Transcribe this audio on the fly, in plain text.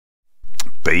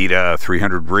Beta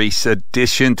 300 Race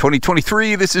Edition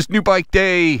 2023. This is New Bike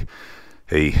Day.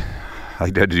 Hey, I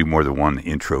had to do more than one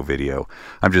intro video.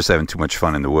 I'm just having too much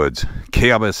fun in the woods.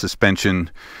 Kayaba suspension,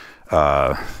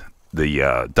 the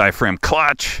diaphragm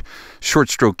clutch, short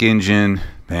stroke engine.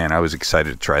 Man, I was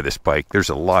excited to try this bike. There's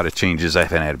a lot of changes. I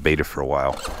haven't had a beta for a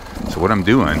while. So what I'm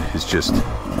doing is just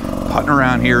putting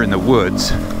around here in the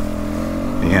woods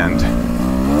and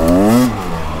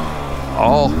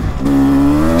I'll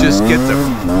just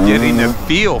getting the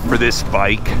feel for this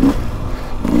bike.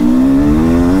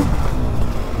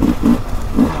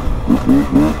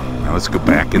 Now let's go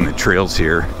back in the trails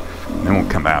here, and then we'll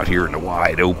come out here in the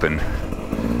wide open.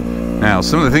 Now,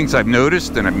 some of the things I've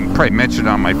noticed, and I've probably mentioned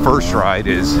on my first ride,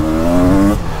 is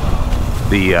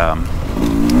the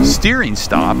steering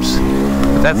stops.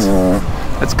 But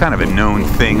that's kind of a known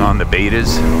thing on the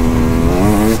betas.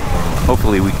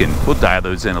 Hopefully we'll dial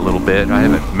those in a little bit. I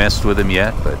haven't messed with them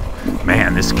yet, but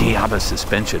man, this Kayaba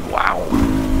suspension, wow.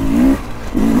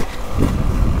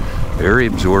 Very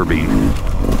absorbing.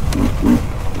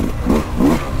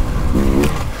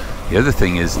 The other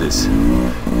thing is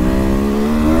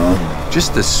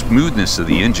just the smoothness of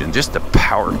the engine, just the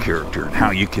power character and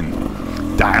how you can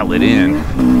dial it in.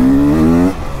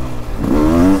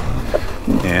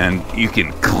 And you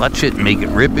can clutch it and make it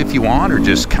rip if you want, or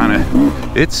just kind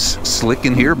of, it's slick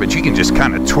in here, but you can just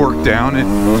kind of torque down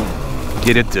and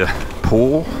get it to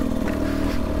pull.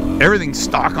 Everything's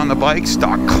stock on the bike,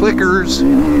 stock clickers.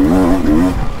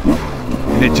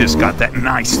 And it just got that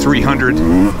nice 300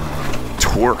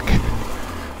 torque.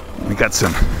 We got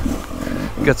some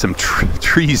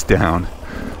trees down.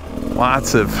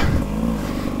 Lots of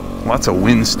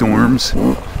windstorms.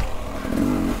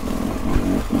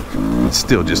 It's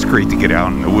still just great to get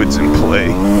out in the woods and play.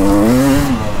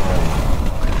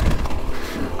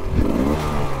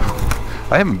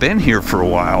 I haven't been here for a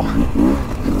while,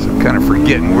 so I'm kind of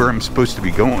forgetting where I'm supposed to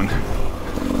be going.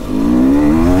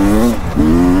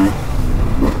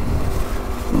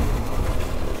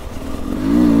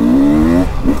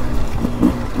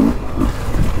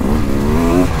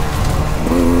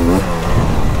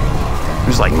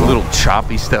 There's like little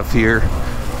choppy stuff here.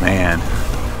 Man,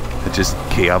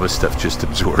 Kayaba stuff just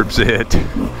absorbs it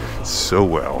so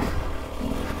well.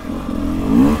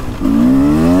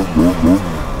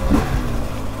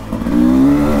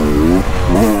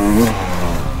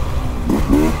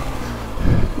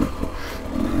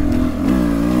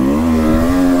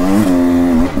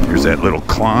 Here's that little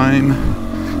climb,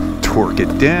 torque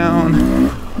it down.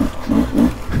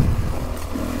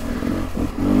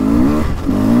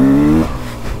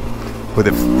 With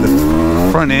the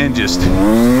front end just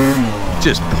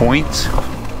points.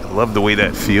 I love the way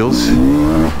that feels.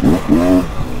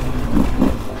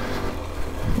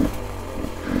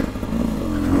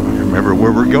 Remember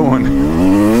where we're going.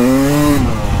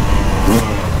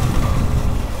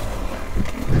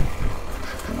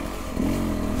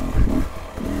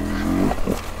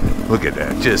 Look at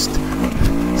that, just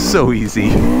so easy.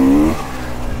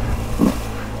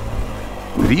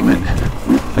 But even,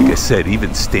 like I said,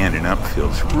 even standing up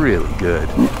feels really good.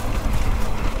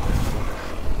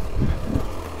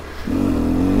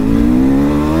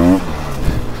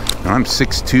 I'm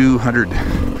 6'2",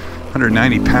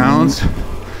 190 pounds,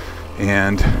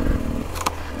 and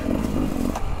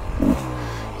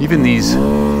even these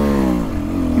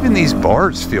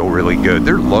bars feel really good.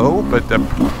 They're low, but the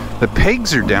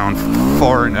pegs are down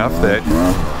far enough that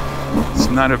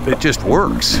it just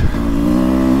works.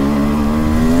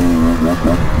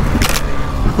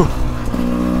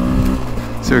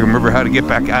 So I remember how to get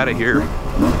back out of here.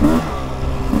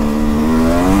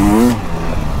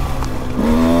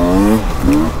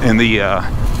 And the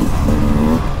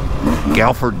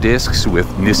Galfer discs with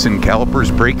Nissan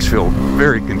calipers brakes feel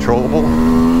very controllable.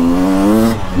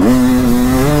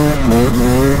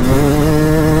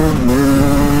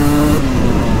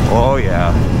 Oh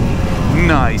yeah,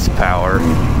 nice power.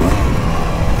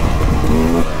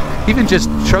 Even just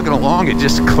chugging along, it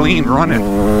just clean running.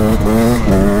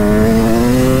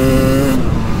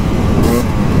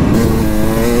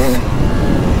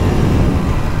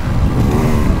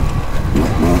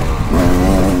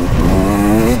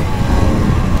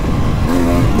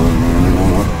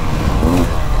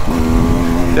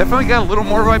 Definitely got a little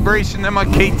more vibration than my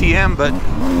KTM, but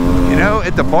you know,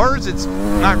 at the bars it's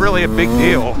not really a big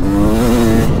deal.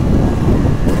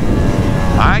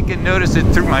 I can notice it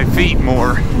through my feet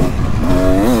more.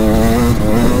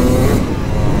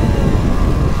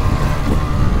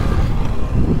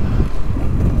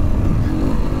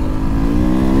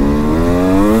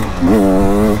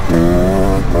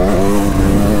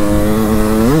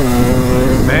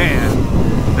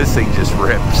 this thing just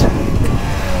rips.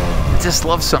 I just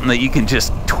love something that you can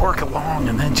just torque along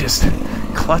and then just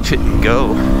clutch it and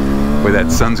go. Where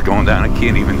that sun's going down, I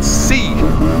can't even see.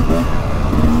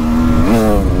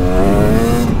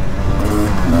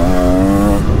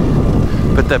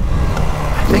 But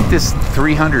I think this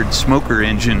 300 smoker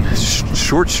engine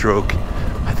short stroke,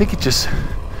 I think it just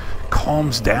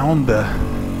calms down the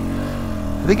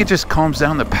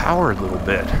power a little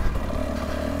bit.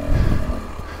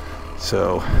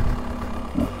 So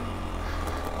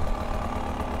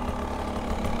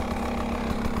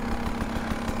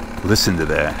listen to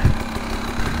that.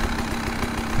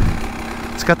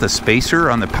 It's got the spacer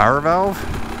on the power valve.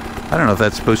 I don't know if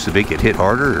that's supposed to make it hit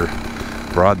harder or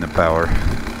broaden the power.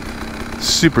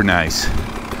 Super nice.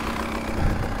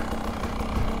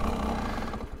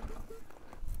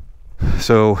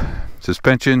 So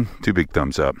suspension, 2 big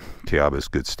thumbs up. Tiaba's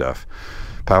good stuff.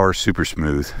 Power, super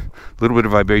smooth. A little bit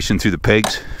of vibration through the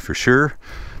pegs for sure.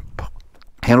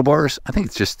 Handlebars, I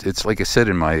think it's like I said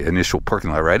in my initial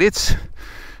parking lot ride, it's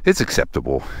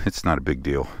acceptable. It's not a big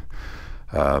deal.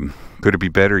 Could it be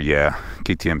better? Yeah.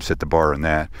 KTM set the bar on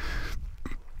that.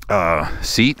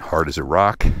 Seat, hard as a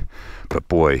rock. But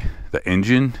boy, the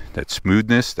engine, that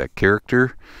smoothness, that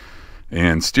character,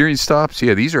 and steering stops,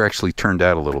 yeah, these are actually turned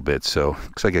out a little bit, so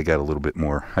looks like I got a little bit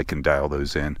more. I can dial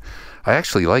those in. I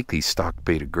actually like these stock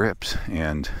beta grips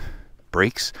and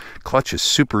brakes. Clutch is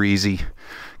super easy.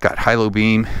 Got high-low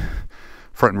beam,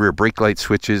 front and rear brake light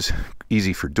switches,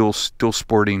 easy for dual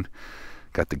sporting.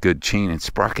 Got the good chain and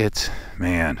sprockets.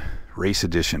 Man, race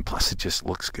edition, plus it just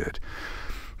looks good.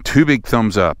 2 big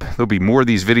thumbs up. There'll be more of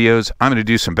these videos. I'm going to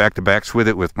do some back-to-backs with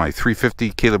it with my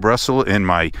 350 Caleb Russell and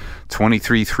my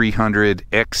 23-300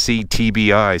 XC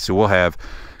TBI. So we'll have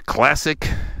classic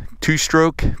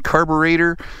 2-stroke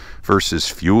carburetor versus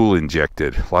fuel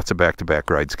injected. Lots of back-to-back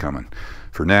rides coming.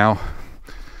 For now,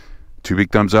 2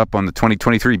 big thumbs up on the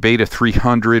 2023 Beta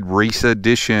 300 Race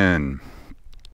Edition.